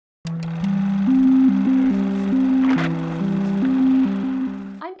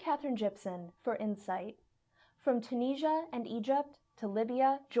Catherine Gypson for Insight. From Tunisia and Egypt to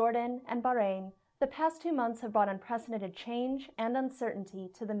Libya, Jordan, and Bahrain, the past 2 months have brought unprecedented change and uncertainty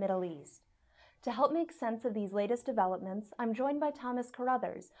to the Middle East. To help make sense of these latest developments, I'm joined by Thomas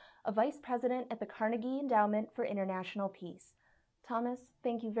Carothers, a vice president at the Carnegie Endowment for International Peace. Thomas,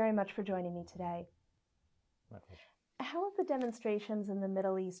 thank you very much for joining me today. My pleasure. How have the demonstrations in the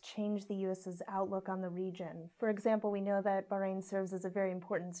Middle East changed the U.S.'s outlook on the region? For example, we know that Bahrain serves as a very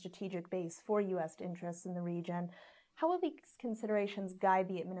important strategic base for U.S. interests in the region. How will these considerations guide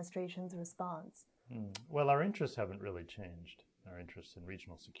the administration's response? Well, our interests haven't really changed. Our interests in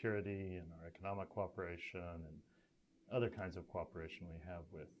regional security and our economic cooperation and other kinds of cooperation we have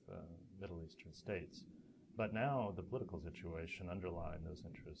with Middle Eastern states. But now the political situation underlying those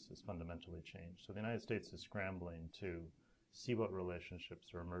interests has fundamentally changed. So the United States is scrambling to see what relationships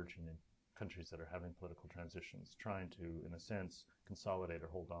are emerging in countries that are having political transitions, trying to, in a sense, consolidate or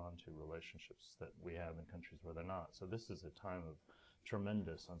hold on to relationships that we have in countries where they're not. So this is a time of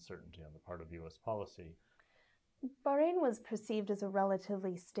tremendous uncertainty on the part of U.S. policy. Bahrain was perceived as a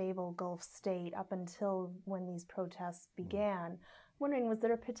relatively stable Gulf state up until when these protests began. I'm wondering, was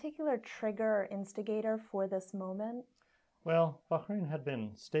there a particular trigger or instigator for this moment? Well, Bahrain had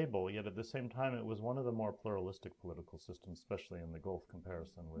been stable, yet at the same time it was one of the more pluralistic political systems, especially in the Gulf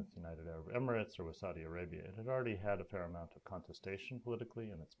comparison with United Arab Emirates or with Saudi Arabia. It had already had a fair amount of contestation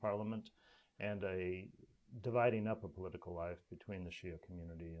politically in its parliament and a dividing up of political life between the Shia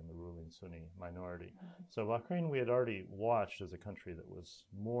community and the ruling Sunni minority. So Bahrain we had already watched as a country that was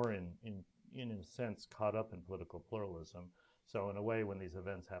more in a sense caught up in political pluralism. So in a way, when these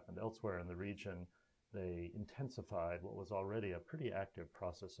events happened elsewhere in the region, they intensified what was already a pretty active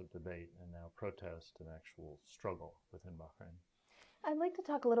process of debate and now protest and actual struggle within Bahrain. I'd like to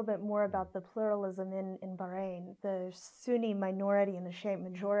talk a little bit more about the pluralism in Bahrain, the Sunni minority and the Shia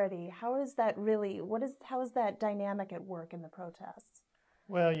majority. How is that how is that dynamic at work in the protests?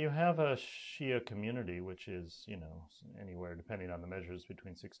 Well, you have a Shia community, which is, anywhere, depending on the measures,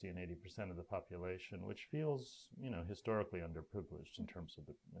 between 60 and 80% of the population, which feels, historically underprivileged in terms of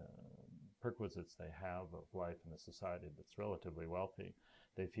the perquisites they have of life in a society that's relatively wealthy.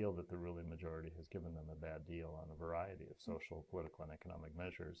 They feel that the ruling majority has given them a bad deal on a variety of social, political, and economic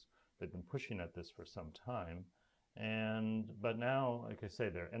measures. They've been pushing at this for some time. But now, like I say,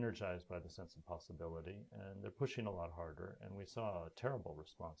 they're energized by the sense of possibility, and they're pushing a lot harder. And we saw a terrible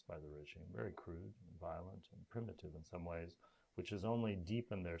response by the regime, very crude and violent and primitive in some ways, which has only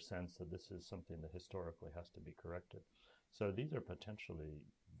deepened their sense that this is something that historically has to be corrected. So these are potentially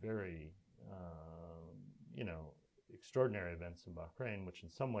very, extraordinary events in Bahrain, which in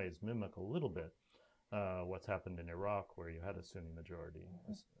some ways mimic a little bit what's happened in Iraq, where you had a Sunni majority,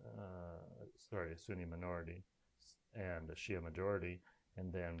 a Sunni minority and a Shia majority,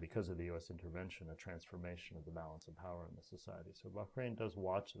 and then because of the U.S. intervention, a transformation of the balance of power in the society. So Bahrain does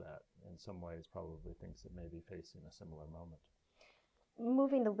watch that, in some ways probably thinks it may be facing a similar moment.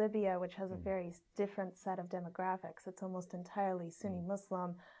 Moving to Libya, which has a very different set of demographics, it's almost entirely Sunni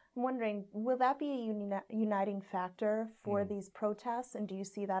Muslim. I'm wondering, will that be a uniting factor for these protests, and do you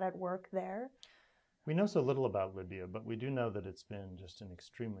see that at work there? We know so little about Libya, but we do know that it's been just an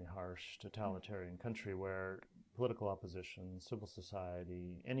extremely harsh, totalitarian country where political opposition, civil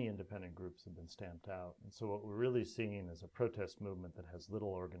society, any independent groups have been stamped out. And so what we're really seeing is a protest movement that has little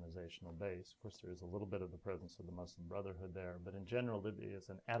organizational base. Of course, there is a little bit of the presence of the Muslim Brotherhood there, but in general, Libya is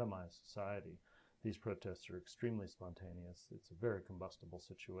an atomized society. These protests are extremely spontaneous. It's a very combustible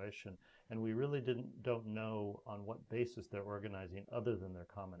situation, and we really don't know on what basis they're organizing other than their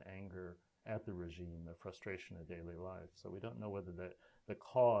common anger at the regime, their frustration of daily life. So we don't know whether the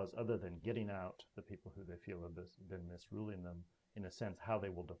cause, other than getting out the people who they feel have been misruling them, in a sense, how they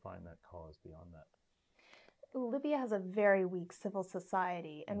will define that cause beyond that. Libya has a very weak civil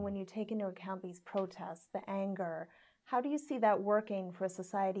society, and when you take into account these protests, the anger, how do you see that working for a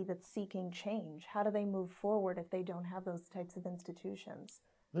society that's seeking change? How do they move forward if they don't have those types of institutions?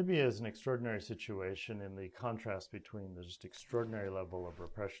 Libya is an extraordinary situation in the contrast between the just extraordinary level of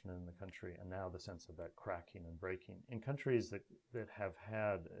repression in the country and now the sense of that cracking and breaking. In countries that have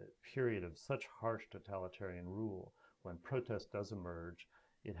had a period of such harsh totalitarian rule, when protest does emerge,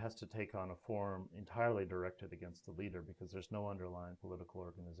 it has to take on a form entirely directed against the leader because there's no underlying political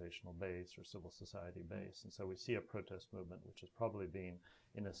organizational base or civil society base. And so we see a protest movement which is probably being,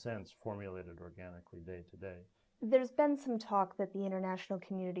 in a sense, formulated organically day to day. There's been some talk that the international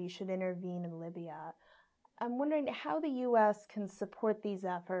community should intervene in Libya. I'm wondering how the U.S. can support these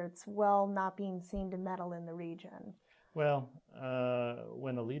efforts while not being seen to meddle in the region. Well,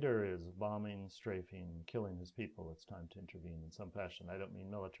 when a leader is bombing, strafing, killing his people, it's time to intervene in some fashion. I don't mean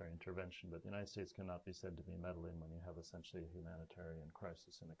military intervention, but the United States cannot be said to be meddling when you have essentially a humanitarian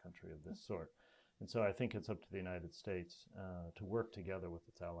crisis in a country of this sort. And so I think it's up to the United States to work together with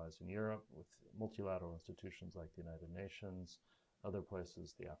its allies in Europe, with multilateral institutions like the United Nations, other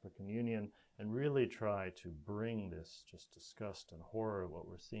places, the African Union, and really try to bring this just disgust and horror of what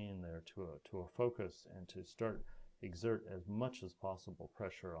we're seeing there to a focus, and to start exert as much as possible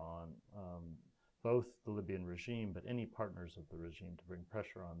pressure on both the Libyan regime, but any partners of the regime, to bring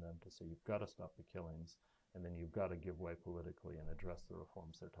pressure on them to say, you've got to stop the killings, and then you've got to give way politically and address the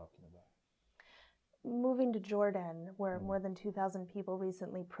reforms they're talking about. Moving to Jordan, where more than 2,000 people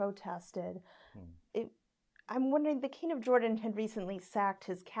recently protested, I'm wondering, the King of Jordan had recently sacked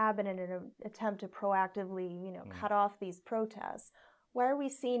his cabinet in an attempt to proactively, cut off these protests. Why are we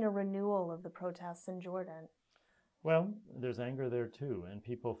seeing a renewal of the protests in Jordan? Well, there's anger there too, and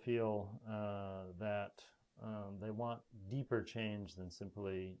people feel that they want deeper change than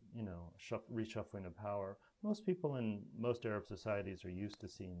simply, reshuffling of power. Most people in most Arab societies are used to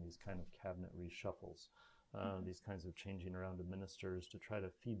seeing these kind of cabinet reshuffles, these kinds of changing around of ministers to try to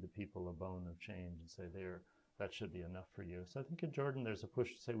feed the people a bone of change and say, that should be enough for you. So I think in Jordan there's a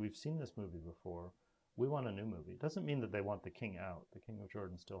push to say, we've seen this movie before. We want a new movie. It doesn't mean that they want the king out. The King of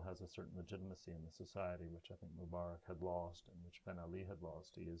Jordan still has a certain legitimacy in the society, which I think Mubarak had lost and which Ben Ali had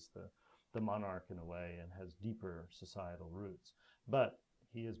lost. He is the monarch in a way and has deeper societal roots. But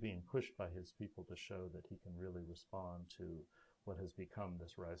he is being pushed by his people to show that he can really respond to what has become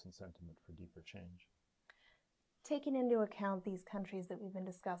this rising sentiment for deeper change. Taking into account these countries that we've been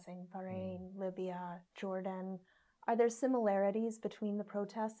discussing, Bahrain, Libya, Jordan, are there similarities between the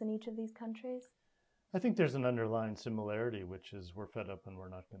protests in each of these countries? I think there's an underlying similarity, which is we're fed up and we're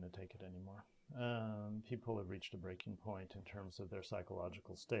not going to take it anymore. People have reached a breaking point in terms of their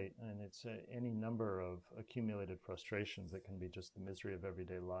psychological state, and it's any number of accumulated frustrations that can be just the misery of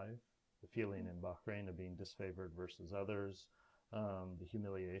everyday life, the feeling in Bahrain of being disfavored versus others, the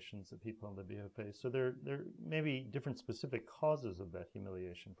humiliations that people in Libya have faced. So there may be different specific causes of that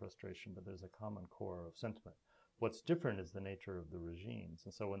humiliation, frustration, but there's a common core of sentiment. What's different is the nature of the regimes.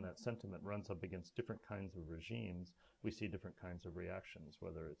 And so when that sentiment runs up against different kinds of regimes, we see different kinds of reactions,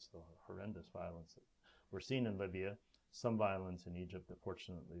 whether it's the horrendous violence that we're seeing in Libya, some violence in Egypt that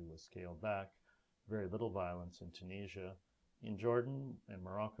fortunately was scaled back, very little violence in Tunisia. In Jordan and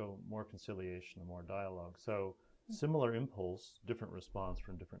Morocco, more conciliation and more dialogue. So similar impulse, different response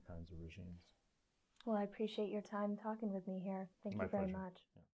from different kinds of regimes. Well, I appreciate your time talking with me here. Thank you very much.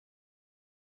 Yeah.